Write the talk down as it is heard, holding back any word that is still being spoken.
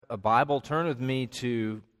a Bible, turn with me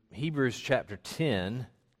to Hebrews chapter 10.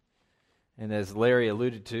 And as Larry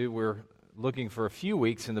alluded to, we're looking for a few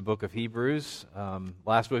weeks in the book of Hebrews.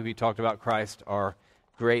 Last week we talked about Christ, our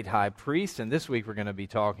great high priest, and this week we're going to be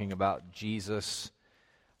talking about Jesus,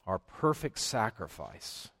 our perfect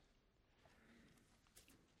sacrifice.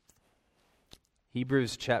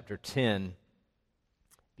 Hebrews chapter 10,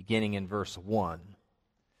 beginning in verse 1.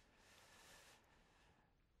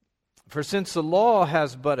 For since the law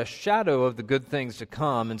has but a shadow of the good things to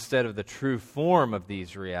come instead of the true form of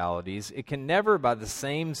these realities, it can never, by the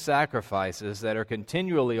same sacrifices that are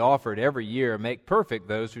continually offered every year, make perfect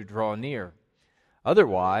those who draw near.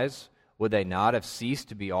 Otherwise, would they not have ceased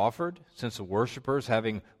to be offered, since the worshippers,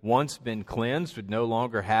 having once been cleansed, would no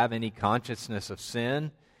longer have any consciousness of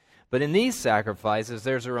sin? But in these sacrifices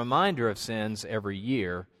there's a reminder of sins every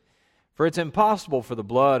year. For it's impossible for the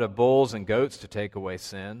blood of bulls and goats to take away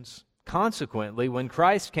sins. Consequently, when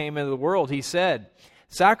Christ came into the world, he said,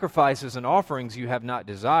 "Sacrifices and offerings you have not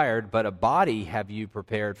desired, but a body have you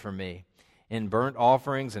prepared for me. In burnt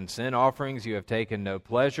offerings and sin offerings you have taken no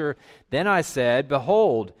pleasure. Then I said,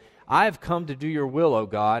 Behold, I have come to do your will, O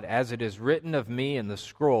God, as it is written of me in the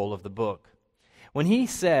scroll of the book." When he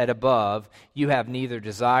said above, "You have neither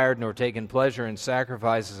desired nor taken pleasure in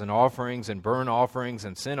sacrifices and offerings and burnt offerings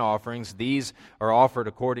and sin offerings, these are offered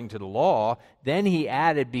according to the law," then he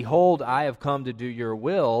added, "Behold, I have come to do your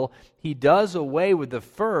will." He does away with the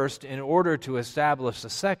first in order to establish the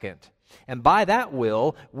second. And by that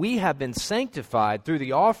will, we have been sanctified through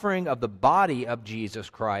the offering of the body of Jesus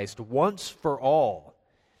Christ once for all.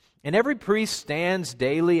 And every priest stands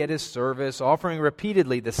daily at his service, offering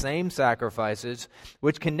repeatedly the same sacrifices,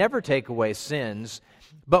 which can never take away sins.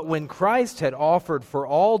 But when Christ had offered for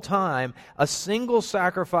all time a single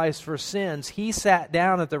sacrifice for sins, he sat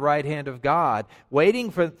down at the right hand of God,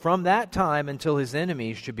 waiting from that time until his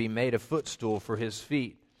enemies should be made a footstool for his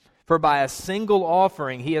feet. For by a single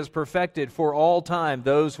offering he has perfected for all time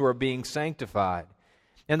those who are being sanctified.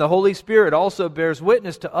 And the Holy Spirit also bears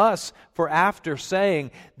witness to us, for after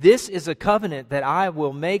saying, "This is a covenant that I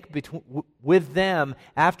will make with them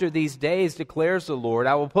after these days, declares the Lord.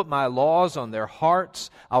 I will put my laws on their hearts,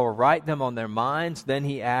 I will write them on their minds." Then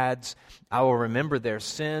he adds, "I will remember their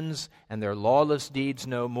sins and their lawless deeds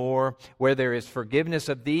no more. Where there is forgiveness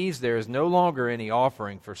of these, there is no longer any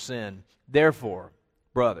offering for sin. Therefore,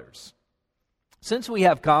 brothers, since we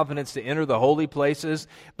have confidence to enter the holy places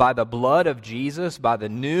by the blood of Jesus, by the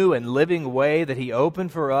new and living way that he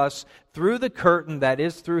opened for us through the curtain that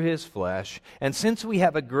is through his flesh, and since we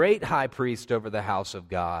have a great high priest over the house of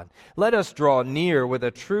God, let us draw near with a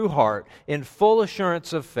true heart in full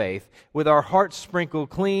assurance of faith, with our hearts sprinkled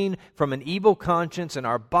clean from an evil conscience and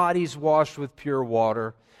our bodies washed with pure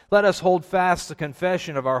water. Let us hold fast the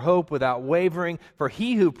confession of our hope without wavering, for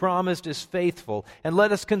he who promised is faithful. And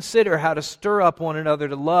let us consider how to stir up one another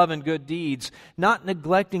to love and good deeds, not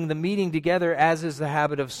neglecting the meeting together as is the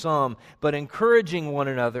habit of some, but encouraging one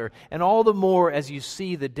another, and all the more as you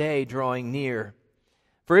see the day drawing near.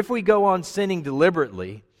 For if we go on sinning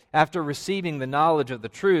deliberately, after receiving the knowledge of the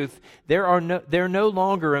truth, there no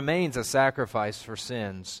longer remains a sacrifice for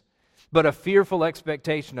sins, but a fearful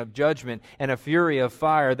expectation of judgment and a fury of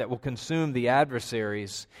fire that will consume the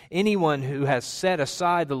adversaries. Anyone who has set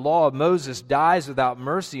aside the law of Moses dies without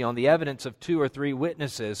mercy on the evidence of 2 or 3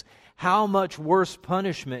 witnesses. How much worse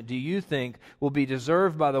punishment do you think will be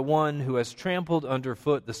deserved by the one who has trampled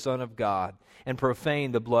underfoot the Son of God and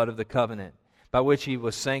profaned the blood of the covenant, by which he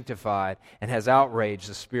was sanctified, and has outraged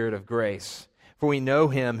the Spirit of grace? For we know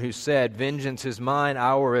him who said, "Vengeance is mine,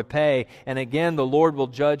 I will repay," and again the Lord will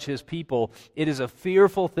judge his people. It is a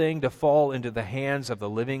fearful thing to fall into the hands of the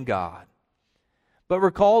living God. But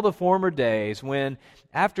recall the former days when,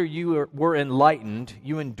 after you were enlightened,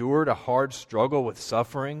 you endured a hard struggle with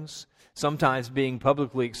sufferings, sometimes being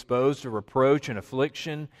publicly exposed to reproach and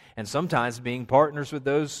affliction, and sometimes being partners with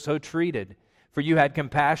those so treated. For you had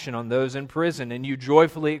compassion on those in prison, and you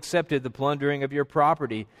joyfully accepted the plundering of your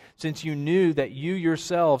property, since you knew that you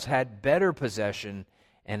yourselves had better possession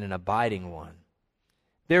and an abiding one.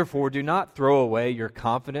 Therefore, do not throw away your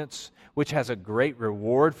confidence, which has a great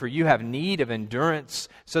reward, for you have need of endurance,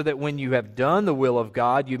 so that when you have done the will of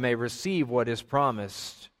God, you may receive what is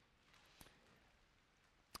promised.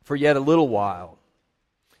 For yet a little while,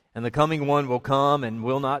 and the coming one will come and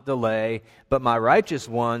will not delay, but my righteous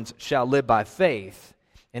ones shall live by faith.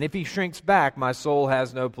 And if he shrinks back, my soul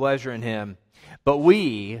has no pleasure in him. But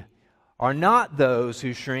we are not those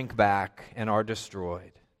who shrink back and are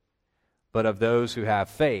destroyed, but of those who have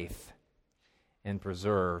faith and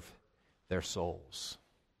preserve their souls.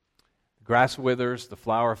 The grass withers, the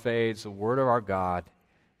flower fades, the word of our God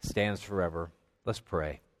stands forever. Let's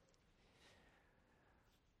pray.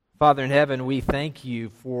 Father in heaven, we thank you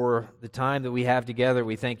for the time that we have together.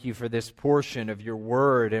 We thank you for this portion of your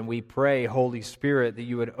word, and we pray, Holy Spirit, that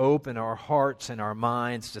you would open our hearts and our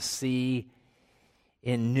minds to see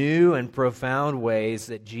in new and profound ways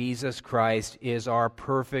that Jesus Christ is our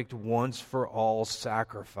perfect once-for-all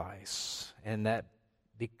sacrifice, and that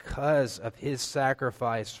because of his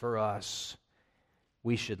sacrifice for us,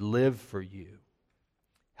 we should live for you.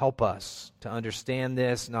 Help us to understand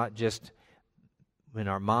this, not just in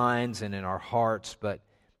our minds and in our hearts, but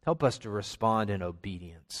help us to respond in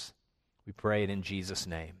obedience. We pray it in Jesus'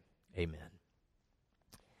 name. Amen.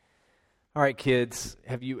 All right, kids,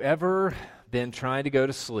 have you ever been trying to go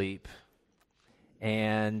to sleep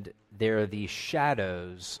and there are these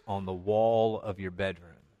shadows on the wall of your bedroom?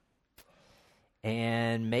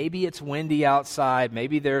 And maybe it's windy outside,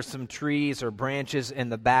 maybe there's some trees or branches in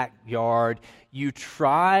the backyard. You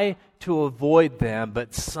try to avoid them,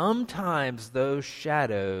 but sometimes those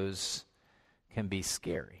shadows can be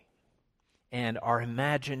scary. And our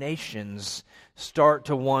imaginations start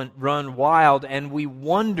to run wild, and we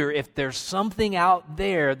wonder if there's something out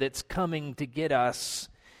there that's coming to get us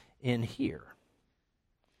in here.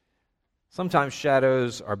 Sometimes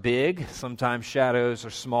shadows are big, sometimes shadows are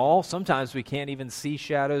small, sometimes we can't even see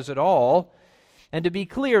shadows at all. And to be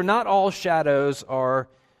clear, not all shadows are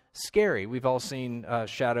scary. We've all seen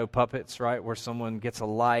shadow puppets, right, where someone gets a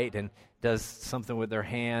light and does something with their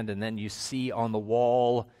hand, and then you see on the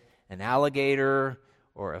wall an alligator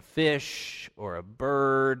or a fish or a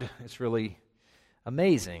bird. It's really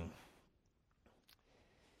amazing.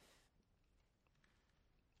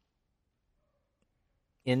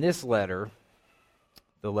 In this letter,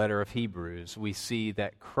 the letter of Hebrews, we see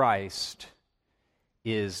that Christ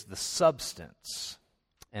is the substance,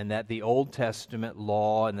 and that the Old Testament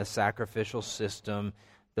law and the sacrificial system,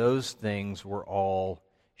 those things were all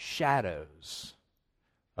shadows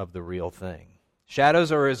of the real thing.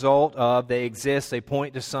 Shadows are a result of, they exist, they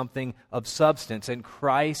point to something of substance, and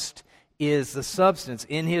Christ is the substance.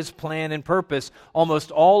 In his plan and purpose,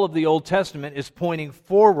 almost all of the Old Testament is pointing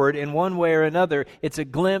forward in one way or another. It's a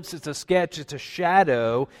glimpse, it's a sketch, it's a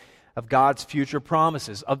shadow of God's future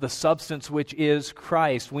promises, of the substance which is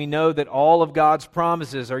Christ. We know that all of God's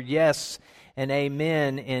promises are yes and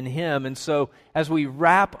amen in him. And so as we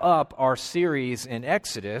wrap up our series in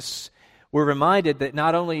Exodus, we're reminded that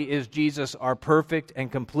not only is Jesus our perfect and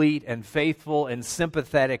complete and faithful and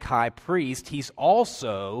sympathetic high priest, he's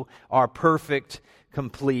also our perfect,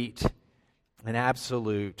 complete, and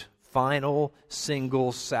absolute, final,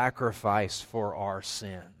 single sacrifice for our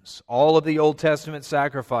sins. All of the Old Testament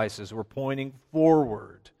sacrifices were pointing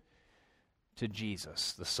forward to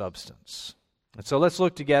Jesus, the substance. And so let's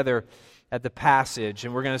look together at the passage,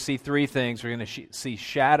 and we're going to see three things. We're going to see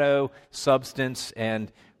shadow, substance, and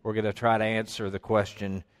we're going to try to answer the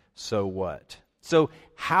question, so what? So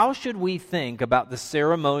how should we think about the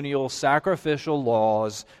ceremonial sacrificial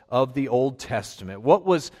laws of the Old Testament? What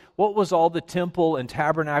was all the temple and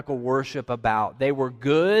tabernacle worship about? They were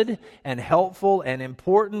good and helpful and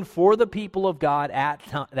important for the people of God at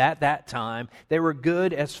that time. They were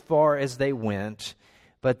good as far as they went,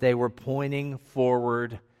 but they were pointing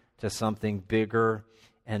forward to something bigger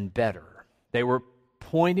and better. They were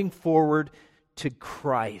pointing forward to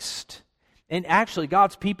Christ. And actually,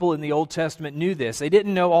 God's people in the Old Testament knew this. They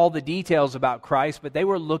didn't know all the details about Christ, but they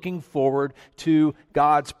were looking forward to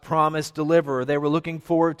God's promised deliverer. They were looking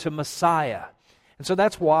forward to Messiah. And so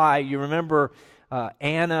that's why you remember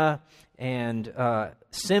Anna and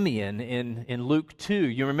Simeon in Luke 2.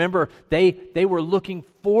 You remember they were looking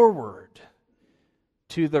forward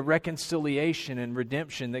to the reconciliation and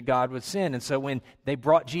redemption that God would send. And so when they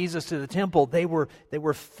brought Jesus to the temple, they were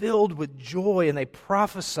filled with joy, and they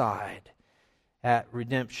prophesied at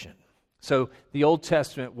redemption. So the Old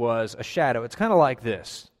Testament was a shadow. It's kind of like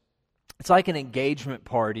this. It's like an engagement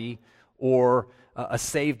party or a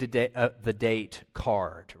save the date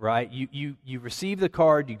card, right? You receive the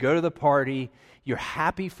card, you go to the party, you're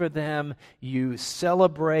happy for them, you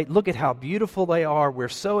celebrate. Look at how beautiful they are. We're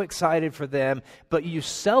so excited for them. But you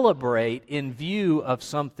celebrate in view of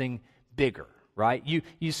something bigger, right?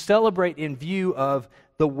 You celebrate in view of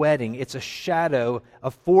the wedding. It's a shadow,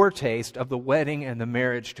 a foretaste of the wedding and the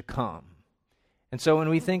marriage to come. And so when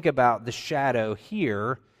we think about the shadow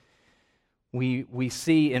here, we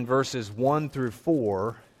see in verses 1 through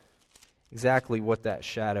 4 exactly what that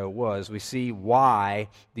shadow was. We see why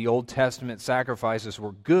the Old Testament sacrifices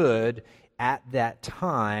were good at that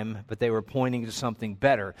time, but they were pointing to something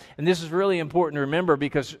better. And this is really important to remember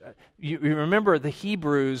because you remember the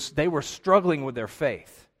Hebrews, they were struggling with their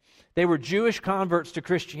faith. They were Jewish converts to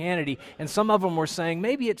Christianity, and some of them were saying,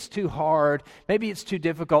 maybe it's too hard, maybe it's too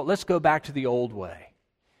difficult, let's go back to the old way.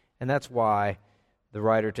 And that's why the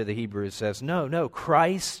writer to the Hebrews says, no,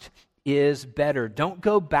 Christ is better. Don't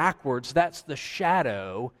go backwards, that's the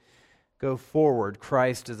shadow. Go forward.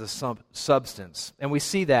 Christ is a substance. And we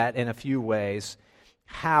see that in a few ways.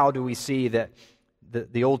 How do we see that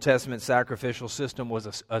the Old Testament sacrificial system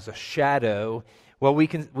was a shadow? Well,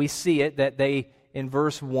 we see it that they, in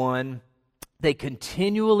verse 1, they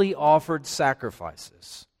continually offered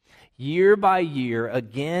sacrifices. Year by year,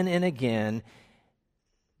 again and again,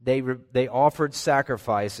 they offered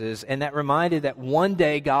sacrifices, and that reminded that one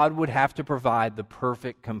day God would have to provide the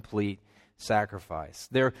perfect, complete sacrifice.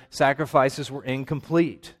 Their sacrifices were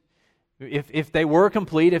incomplete. If they were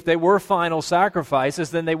complete, if they were final sacrifices,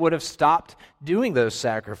 then they would have stopped doing those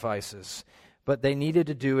sacrifices. But they needed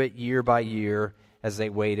to do it year by year as they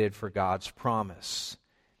waited for God's promise.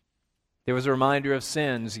 There was a reminder of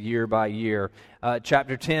sins year by year.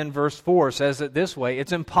 Chapter 10, verse 4 says it this way: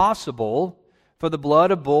 it's impossible for the blood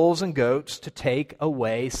of bulls and goats to take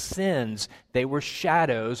away sins. They were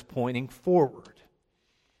shadows pointing forward.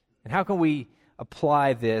 And how can we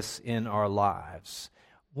apply this in our lives?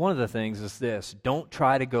 One of the things is this: don't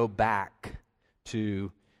try to go back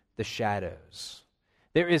to the shadows.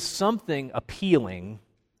 There is something appealing.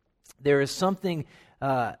 There is something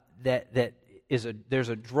there's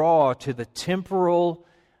a draw to the temporal,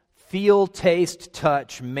 feel, taste,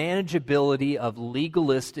 touch, manageability of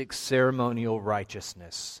legalistic ceremonial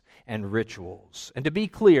righteousness and rituals. And to be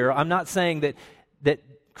clear, I'm not saying that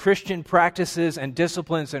Christian practices and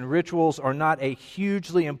disciplines and rituals are not a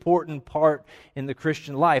hugely important part in the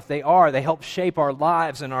Christian life. They are. They help shape our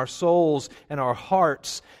lives and our souls and our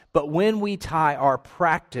hearts. But when we tie our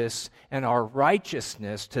practice and our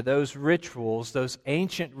righteousness to those rituals, those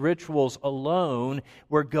ancient rituals alone,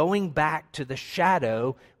 we're going back to the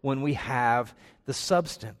shadow when we have the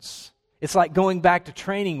substance. It's like going back to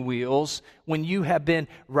training wheels when you have been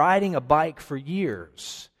riding a bike for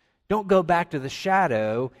years. Don't go back to the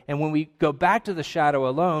shadow, and when we go back to the shadow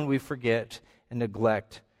alone, we forget and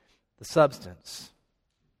neglect the substance.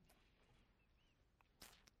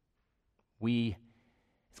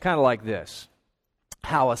 It's kind of like this: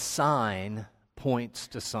 how a sign points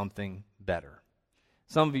to something better.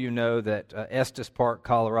 Some of you know that Estes Park,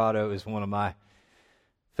 Colorado is one of my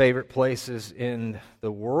favorite places in the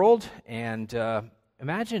world, and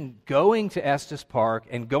imagine going to Estes Park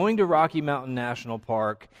and going to Rocky Mountain National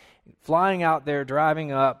Park, flying out there,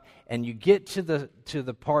 driving up, and you get to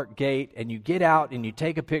the park gate, and you get out and you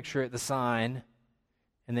take a picture at the sign,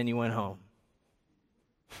 and then you went home.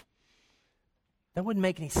 That wouldn't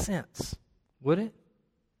make any sense, would it?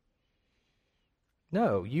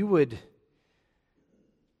 No, you would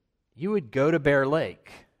go to Bear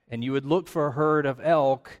Lake, and you would look for a herd of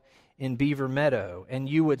elk in Beaver Meadow, and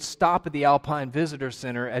you would stop at the Alpine Visitor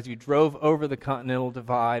Center as you drove over the Continental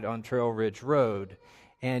Divide on Trail Ridge Road,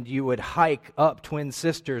 and you would hike up Twin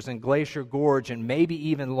Sisters and Glacier Gorge and maybe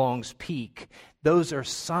even Long's Peak. Those are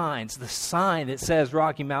signs. The sign that says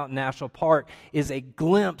Rocky Mountain National Park is a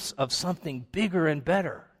glimpse of something bigger and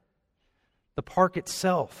better, the park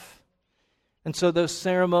itself. And so those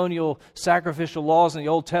ceremonial sacrificial laws in the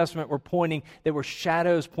Old Testament they were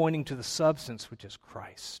shadows pointing to the substance, which is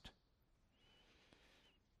Christ.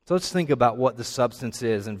 So let's think about what the substance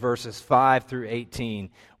is in verses 5 through 18.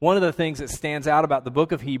 One of the things that stands out about the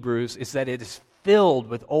book of Hebrews is that it is filled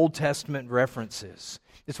with Old Testament references.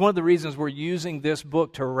 It's one of the reasons we're using this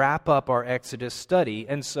book to wrap up our Exodus study.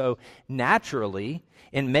 And so, naturally,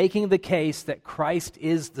 in making the case that Christ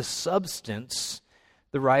is the substance,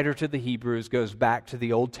 the writer to the Hebrews goes back to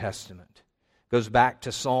the Old Testament, goes back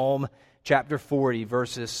to Psalm chapter 40,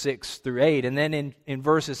 verses 6 through 8. And then in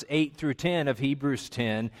verses 8 through 10 of Hebrews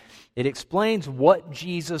 10, it explains what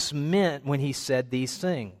Jesus meant when he said these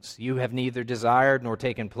things. You have neither desired nor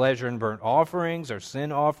taken pleasure in burnt offerings or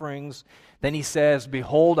sin offerings. Then he says,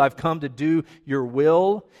 behold, I've come to do your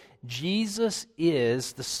will. Jesus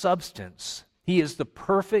is the substance. He is the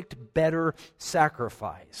perfect, better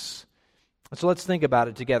sacrifice. So let's think about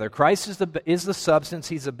it together. Christ is the substance.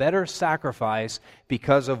 He's a better sacrifice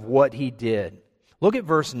because of what he did. Look at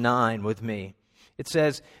verse 9 with me. It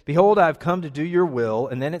says, behold, I've come to do your will.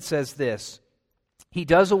 And then it says this: he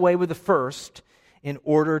does away with the first in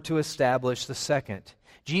order to establish the second.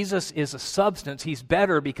 Jesus is a substance. He's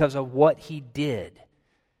better because of what he did.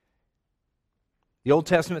 The Old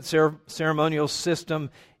Testament ceremonial system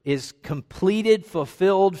is completed,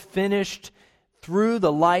 fulfilled, finished through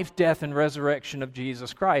the life, death, and resurrection of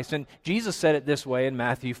Jesus Christ. And Jesus said it this way in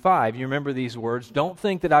Matthew 5. You remember these words: don't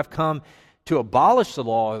think that I've come to abolish the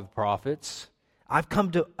law of the prophets. I've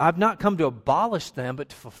not come to abolish them, but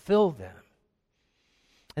to fulfill them.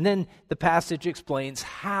 And then the passage explains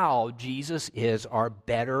how Jesus is our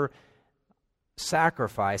better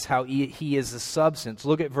sacrifice, how he is the substance.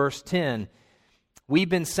 Look at verse 10. We've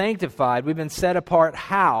been sanctified, we've been set apart.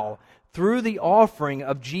 How? Through the offering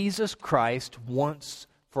of Jesus Christ once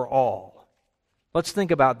for all. Let's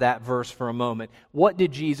think about that verse for a moment. What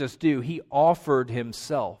did Jesus do? He offered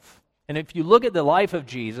himself. And if you look at the life of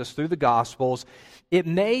Jesus through the Gospels, it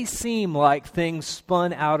may seem like things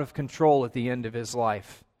spun out of control at the end of his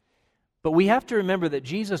life. But we have to remember that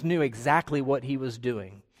Jesus knew exactly what he was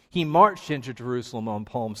doing. He marched into Jerusalem on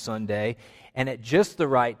Palm Sunday, and at just the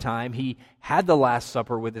right time, he had the Last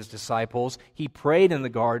Supper with his disciples. He prayed in the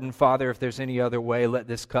garden, Father, if there's any other way, let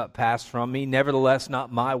this cup pass from me. Nevertheless,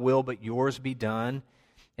 not my will, but yours be done.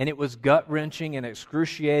 And it was gut-wrenching and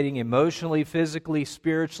excruciating emotionally, physically,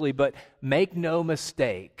 spiritually, but make no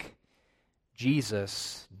mistake,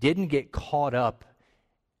 Jesus didn't get caught up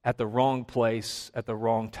at the wrong place at the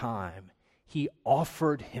wrong time. He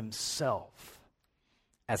offered himself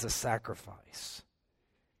as a sacrifice.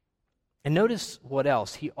 And notice what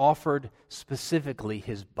else. He offered specifically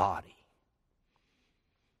his body.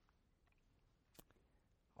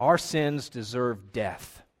 Our sins deserve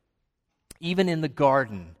death. Even in the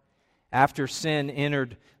garden, after sin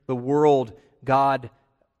entered the world, God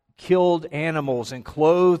killed animals and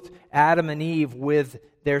clothed Adam and Eve with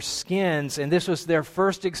their skins, and this was their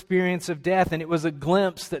first experience of death, and it was a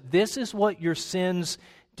glimpse that this is what your sins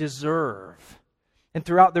deserve. And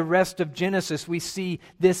throughout the rest of Genesis, we see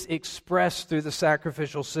this expressed through the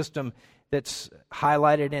sacrificial system that's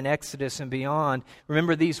highlighted in Exodus and beyond.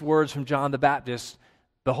 Remember these words from John the Baptist,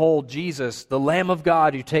 behold, Jesus, the Lamb of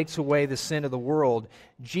God who takes away the sin of the world.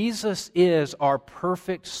 Jesus is our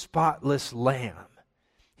perfect, spotless Lamb.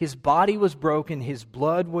 His body was broken, his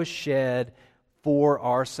blood was shed for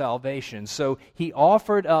our salvation. So he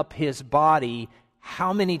offered up his body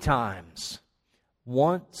how many times?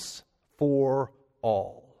 Once for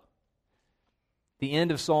all. The end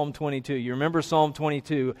of Psalm 22. You remember Psalm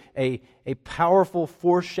 22, a powerful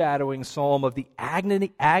foreshadowing psalm of the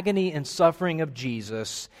agony and suffering of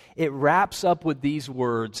Jesus. It wraps up with these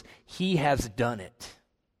words, He has done it.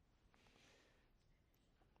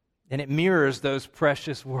 And it mirrors those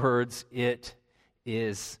precious words, it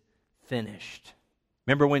is finished.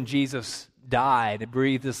 Remember when Jesus died and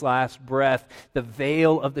breathed his last breath, the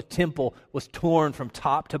veil of the temple was torn from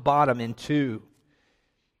top to bottom in two.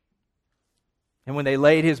 And when they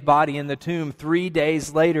laid his body in the tomb, 3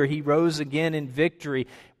 days later, he rose again in victory.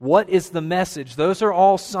 What is the message? Those are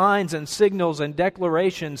all signs and signals and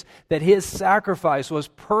declarations that his sacrifice was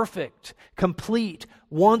perfect, complete,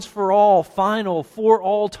 once for all, final, for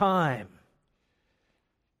all time.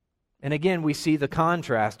 And again, we see the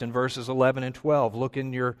contrast in verses 11 and 12. Look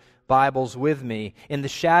in your Bibles with me. In the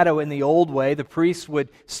shadow, in the old way, the priests would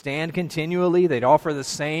stand continually. They'd offer the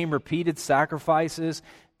same repeated sacrifices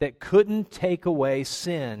that couldn't take away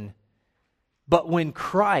sin. But when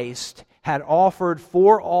Christ had offered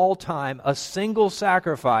for all time a single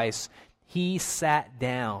sacrifice, he sat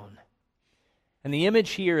down. And the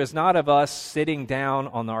image here is not of us sitting down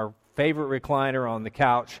on our favorite recliner on the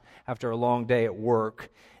couch after a long day at work.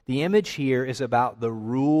 The image here is about the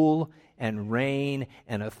rule and reign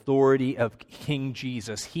and authority of King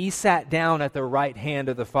Jesus. He sat down at the right hand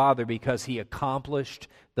of the Father because he accomplished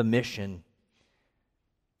the mission.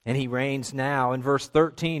 And he reigns now. In verse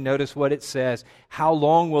 13, notice what it says. How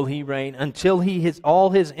long will he reign? Until all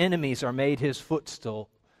his enemies are made his footstool.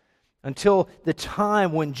 Until the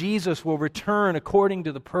time when Jesus will return according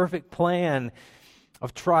to the perfect plan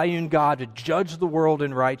of triune God to judge the world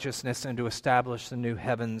in righteousness and to establish the new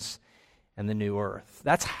heavens and the new earth.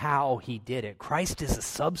 That's how he did it. Christ is a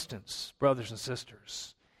substance, brothers and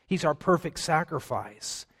sisters. He's our perfect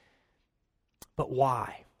sacrifice. But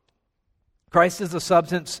why? Christ is a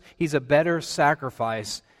substance. He's a better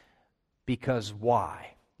sacrifice because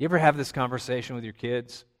why? You ever have this conversation with your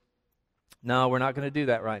kids? No, we're not going to do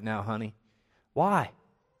that right now, honey. Why?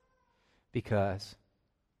 Because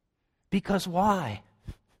why?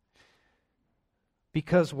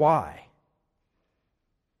 Because why?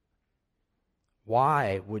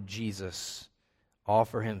 Why would Jesus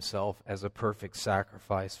offer himself as a perfect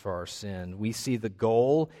sacrifice for our sin? We see the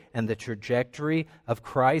goal and the trajectory of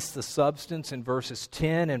Christ, the substance, in verses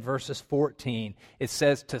 10 and verses 14. It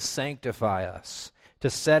says to sanctify us, to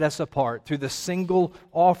set us apart. Through the single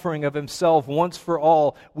offering of Himself once for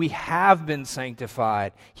all, we have been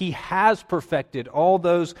sanctified. He has perfected all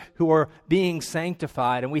those who are being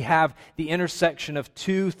sanctified. And we have the intersection of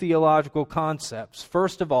two theological concepts.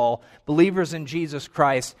 First of all, believers in Jesus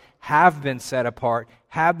Christ have been set apart,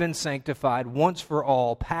 have been sanctified once for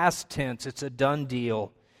all, past tense. It's a done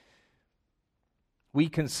deal. We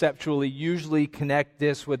conceptually usually connect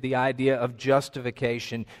this with the idea of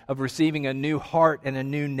justification, of receiving a new heart and a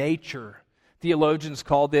new nature. Theologians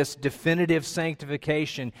call this definitive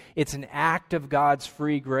sanctification. It's an act of God's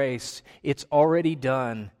free grace. It's already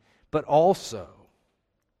done. But also,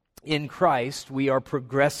 in Christ, we are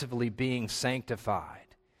progressively being sanctified.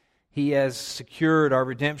 He has secured our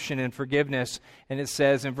redemption and forgiveness. And it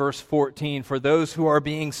says in verse 14, for those who are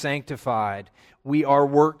being sanctified, we are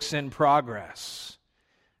works in progress.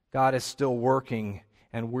 God is still working,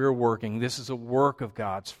 and we're working. This is a work of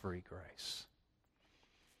God's free grace.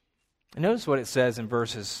 And notice what it says in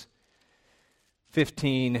verses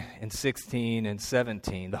 15 and 16 and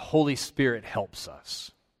 17. The Holy Spirit helps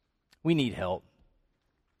us. We need help.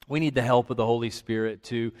 We need the help of the Holy Spirit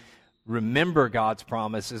to remember God's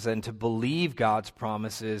promises and to believe God's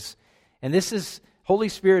promises. And Holy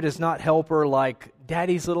Spirit is not helper like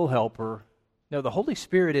Daddy's little helper. No, the Holy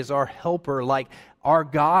Spirit is our helper, like our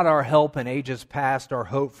God, our help in ages past, our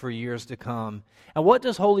hope for years to come. And what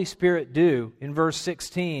does Holy Spirit do? In verse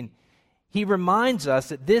 16, He reminds us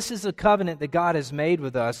that this is a covenant that God has made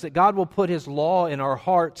with us, that God will put His law in our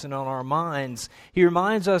hearts and on our minds. He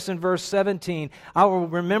reminds us in verse 17, I will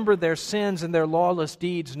remember their sins and their lawless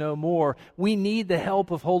deeds no more. We need the help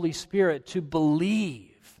of Holy Spirit to believe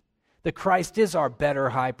that Christ is our better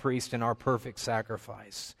high priest and our perfect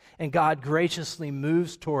sacrifice. And God graciously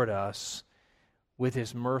moves toward us with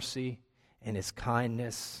His mercy and His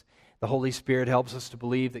kindness. The Holy Spirit helps us to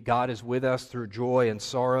believe that God is with us through joy and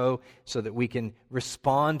sorrow so that we can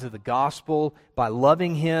respond to the gospel by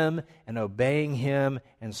loving Him and obeying Him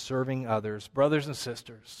and serving others. Brothers and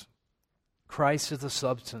sisters, Christ is the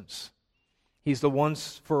substance. He's the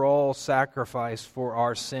once-for-all sacrifice for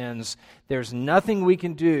our sins. There's nothing we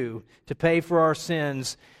can do to pay for our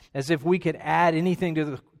sins as if we could add anything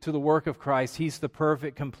to the work of Christ. He's the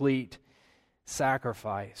perfect, complete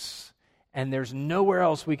sacrifice. And there's nowhere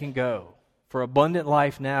else we can go for abundant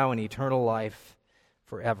life now and eternal life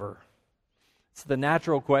forever. So the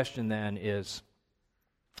natural question then is,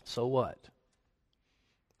 so what?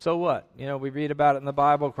 So what? We read about it in the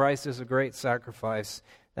Bible. Christ is a great sacrifice.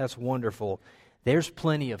 That's wonderful. There's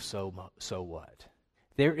plenty of so what.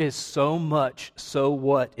 There is so much so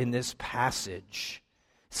what in this passage.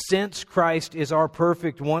 Since Christ is our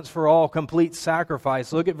perfect, once-for-all, complete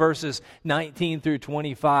sacrifice, look at verses 19 through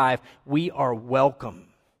 25. We are welcome.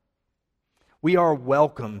 We are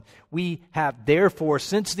welcome. We have, therefore,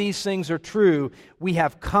 since these things are true, we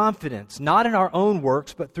have confidence, not in our own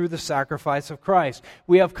works, but through the sacrifice of Christ.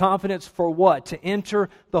 We have confidence for what? To enter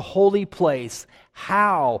the holy place.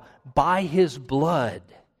 How? By His blood.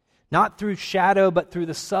 Not through shadow, but through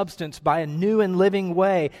the substance, by a new and living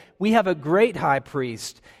way. We have a great high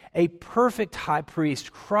priest, a perfect high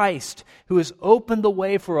priest, Christ, who has opened the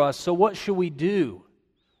way for us. So what should we do?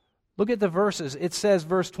 Look at the verses. It says,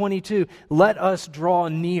 verse 22, let us draw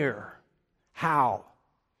near. How?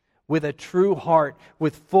 With a true heart,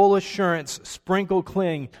 with full assurance, sprinkle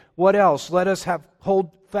cling. What else? Let us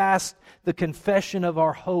hold fast the confession of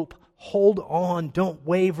our hope. Hold on, don't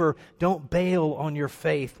waver, don't bail on your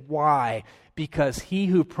faith. Why? Because He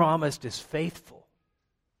who promised is faithful.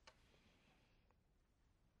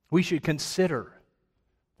 We should consider,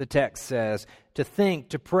 the text says, to think,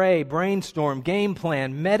 to pray, brainstorm, game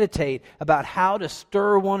plan, meditate about how to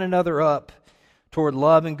stir one another up toward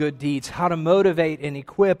love and good deeds, how to motivate and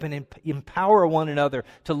equip and empower one another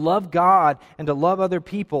to love God and to love other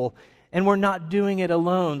people. And we're not doing it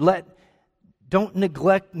alone. Don't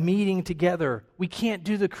neglect meeting together. We can't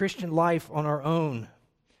do the Christian life on our own.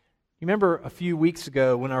 You remember a few weeks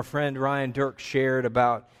ago when our friend Ryan Dirk shared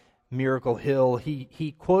about Miracle Hill,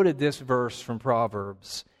 he quoted this verse from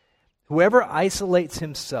Proverbs. Whoever isolates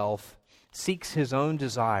himself seeks his own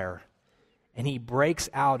desire, and he breaks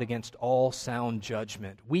out against all sound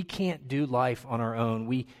judgment. We can't do life on our own.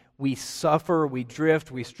 We suffer, we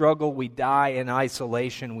drift, we struggle, we die in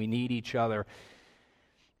isolation. We need each other.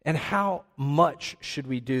 And how much should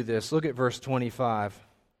we do this? Look at verse 25.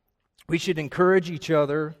 We should encourage each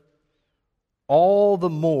other all the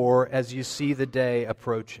more as you see the day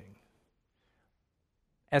approaching.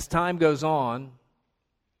 As time goes on,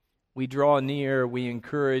 we draw near, we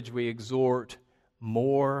encourage, we exhort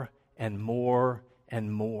more and more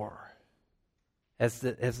and more. As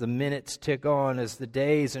the minutes tick on, as the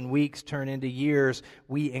days and weeks turn into years,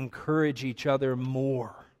 we encourage each other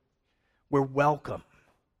more. We're welcome.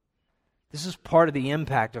 This is part of the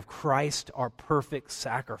impact of Christ, our perfect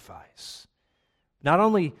sacrifice. Not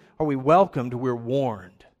only are we welcomed, we're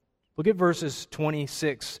warned. Look at verses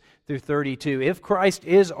 26 through 32. If Christ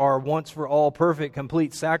is our once-for-all perfect,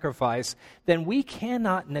 complete sacrifice, then we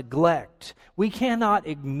cannot neglect, we cannot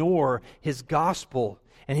ignore His gospel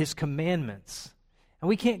and His commandments. And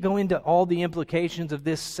we can't go into all the implications of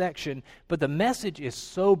this section, but the message is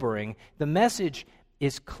sobering. The message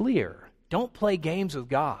is clear. Don't play games with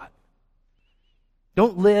God.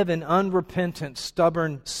 Don't live in unrepentant,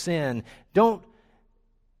 stubborn sin. Don't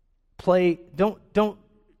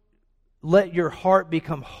let your heart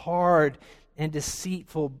become hard and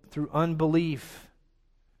deceitful through unbelief.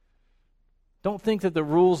 Don't think that the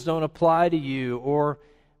rules don't apply to you or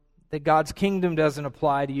that God's kingdom doesn't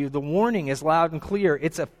apply to you. The warning is loud and clear.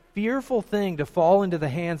 It's a fearful thing to fall into the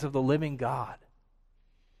hands of the living God.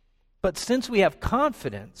 But since we have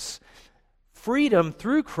confidence, freedom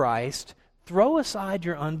through Christ, throw aside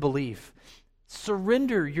your unbelief.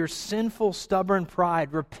 Surrender your sinful, stubborn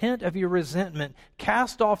pride. Repent of your resentment.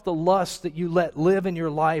 Cast off the lusts that you let live in your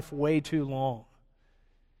life way too long.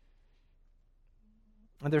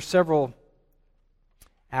 And there's several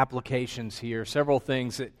applications here, several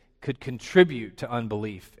things that could contribute to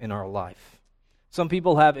unbelief in our life. Some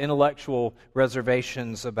people have intellectual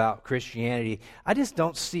reservations about Christianity. I just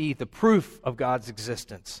don't see the proof of God's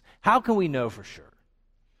existence. How can we know for sure?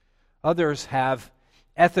 Others have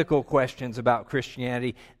ethical questions about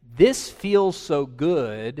Christianity. This feels so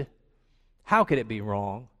good. How could it be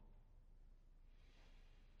wrong?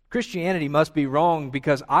 Christianity must be wrong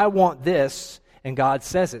because I want this and God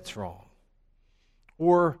says it's wrong.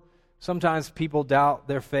 Or sometimes people doubt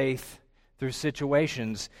their faith through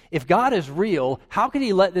situations. If God is real, how could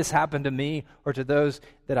He let this happen to me or to those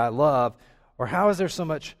that I love? Or how is there so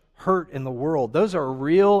much hurt in the world? Those are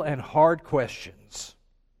real and hard questions.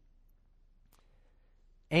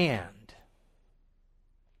 And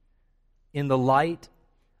in the light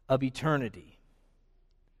of eternity,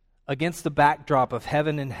 against the backdrop of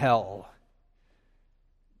heaven and hell,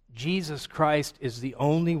 Jesus Christ is the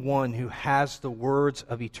only one who has the words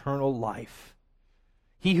of eternal life.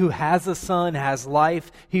 He who has the Son has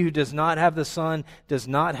life. He who does not have the Son does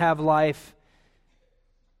not have life.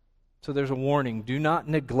 So there's a warning. Do not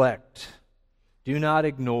neglect. Do not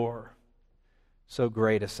ignore so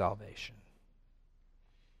great a salvation.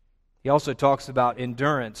 He also talks about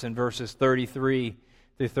endurance in verses 33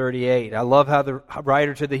 through 38. I love how the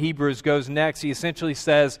writer to the Hebrews goes next. He essentially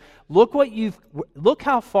says, look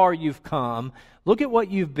how far you've come. Look at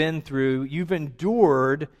what you've been through. You've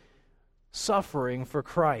endured suffering for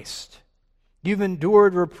Christ. You've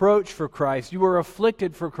endured reproach for Christ. You were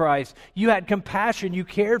afflicted for Christ. You had compassion. You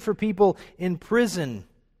cared for people in prison.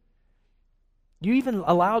 You even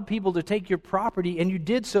allowed people to take your property, and you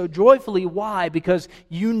did so joyfully. Why? Because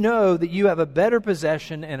you know that you have a better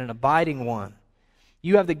possession and an abiding one.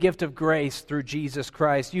 You have the gift of grace through Jesus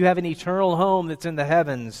Christ. You have an eternal home that's in the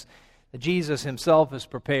heavens that Jesus Himself has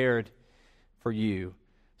prepared for you.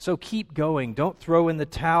 So keep going. Don't throw in the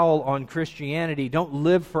towel on Christianity. Don't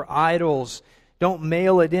live for idols. Don't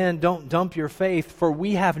mail it in. Don't dump your faith, for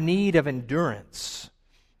we have need of endurance.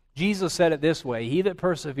 Jesus said it this way, "He that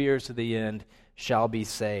perseveres to the end shall be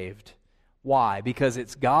saved." Why? Because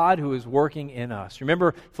it's God who is working in us.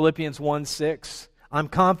 Remember Philippians 1:6? I'm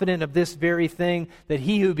confident of this very thing, that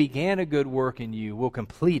He who began a good work in you will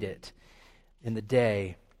complete it in the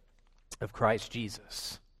day of Christ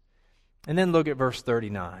Jesus. And then look at verse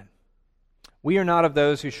 39. We are not of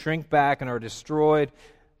those who shrink back and are destroyed,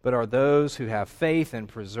 but are those who have faith and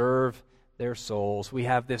preserve their souls. We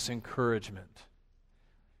have this encouragement.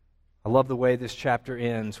 I love the way this chapter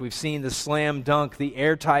ends. We've seen the slam dunk, the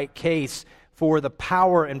airtight case for the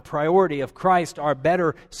power and priority of Christ, our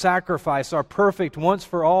better sacrifice, our perfect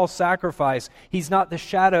once-for-all sacrifice. He's not the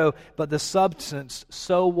shadow, but the substance.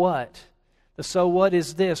 So what? The so what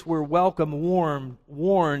is this? We're welcome,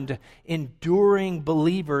 warned, enduring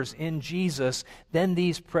believers in Jesus. Then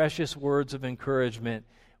these precious words of encouragement.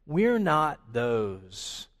 We're not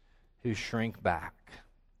those who shrink back.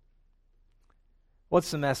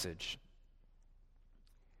 What's the message?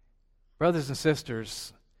 Brothers and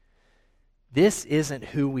sisters, this isn't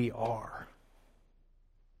who we are.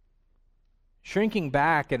 Shrinking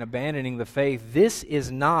back and abandoning the faith, this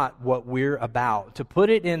is not what we're about. To put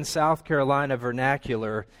it in South Carolina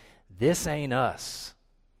vernacular, this ain't us.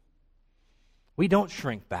 We don't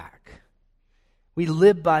shrink back. We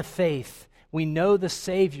live by faith. We know the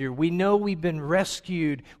Savior. We know we've been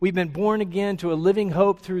rescued. We've been born again to a living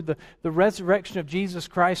hope through the resurrection of Jesus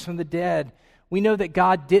Christ from the dead. We know that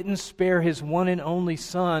God didn't spare His one and only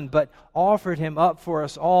Son, but offered Him up for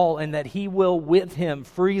us all, and that He will with Him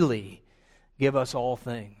freely give us all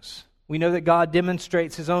things. We know that God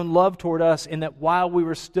demonstrates His own love toward us in that while we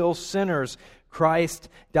were still sinners, Christ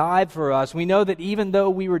died for us. We know that even though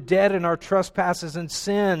we were dead in our trespasses and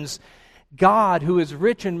sins, God, who is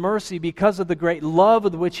rich in mercy because of the great love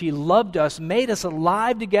with which He loved us, made us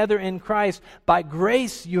alive together in Christ. By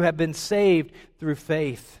grace you have been saved through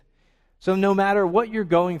faith. So no matter what you're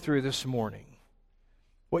going through this morning,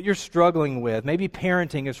 what you're struggling with, maybe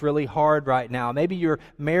parenting is really hard right now. Maybe your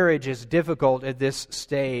marriage is difficult at this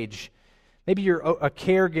stage. Maybe you're a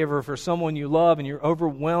caregiver for someone you love and you're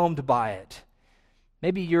overwhelmed by it.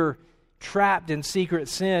 Maybe you're trapped in secret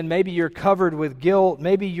sin. Maybe you're covered with guilt.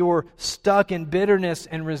 Maybe you're stuck in bitterness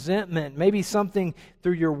and resentment. Maybe something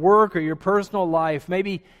through your work or your personal life.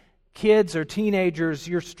 Maybe kids or teenagers,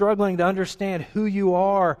 you're struggling to understand who you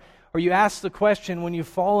are. Or you ask the question when you've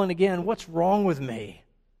fallen again, what's wrong with me?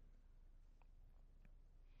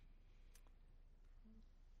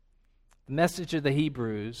 The message of the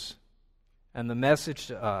Hebrews and the message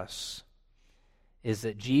to us is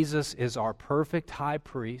that Jesus is our perfect high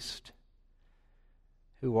priest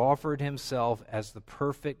who offered Himself as the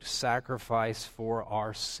perfect sacrifice for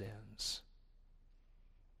our sins.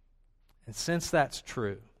 And since that's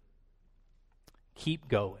true, keep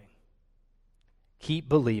going, keep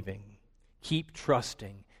believing, keep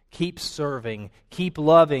trusting, keep serving, keep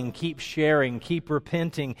loving, keep sharing, keep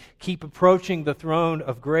repenting, keep approaching the throne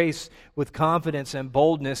of grace with confidence and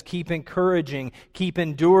boldness, keep encouraging, keep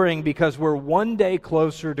enduring, because we're one day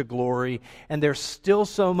closer to glory and there's still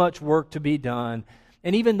so much work to be done.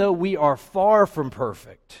 And even though we are far from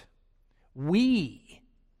perfect, we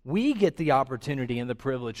get the opportunity and the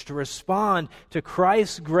privilege to respond to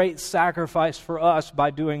Christ's great sacrifice for us by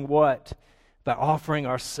doing what? By offering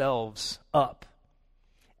ourselves up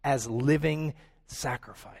as living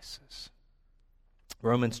sacrifices.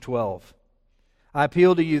 Romans 12. I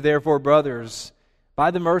appeal to you, therefore, brothers, by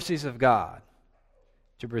the mercies of God,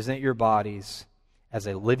 to present your bodies as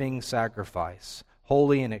a living sacrifice,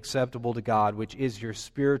 holy and acceptable to God, which is your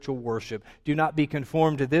spiritual worship. Do not be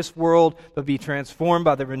conformed to this world, but be transformed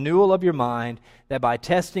by the renewal of your mind, that by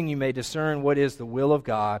testing you may discern what is the will of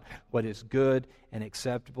God, what is good and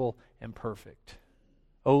acceptable and perfect.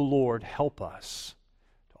 O Lord, help us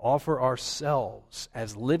to offer ourselves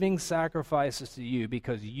as living sacrifices to you,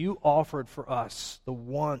 because you offered for us the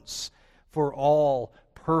once for all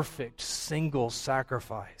perfect single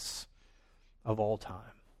sacrifice of all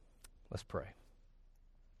time. Let's pray.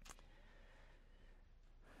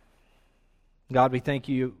 God, we thank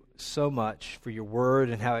you so much for your word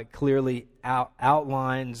and how it clearly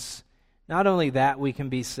outlines not only that we can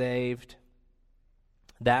be saved,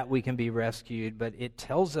 that we can be rescued, but it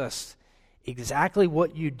tells us exactly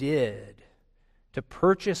what you did to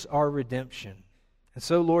purchase our redemption. And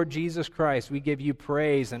so, Lord Jesus Christ, we give you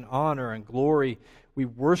praise and honor and glory. We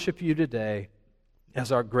worship you today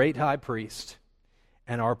as our great high priest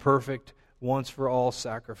and our perfect once-for-all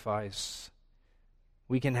sacrifice.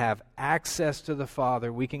 We can have access to the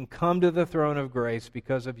Father. We can come to the throne of grace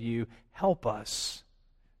because of you. Help us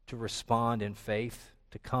to respond in faith,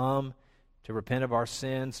 to come, to repent of our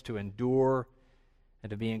sins, to endure, and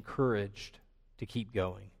to be encouraged to keep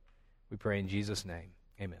going. We pray in Jesus' name.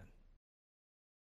 Amen.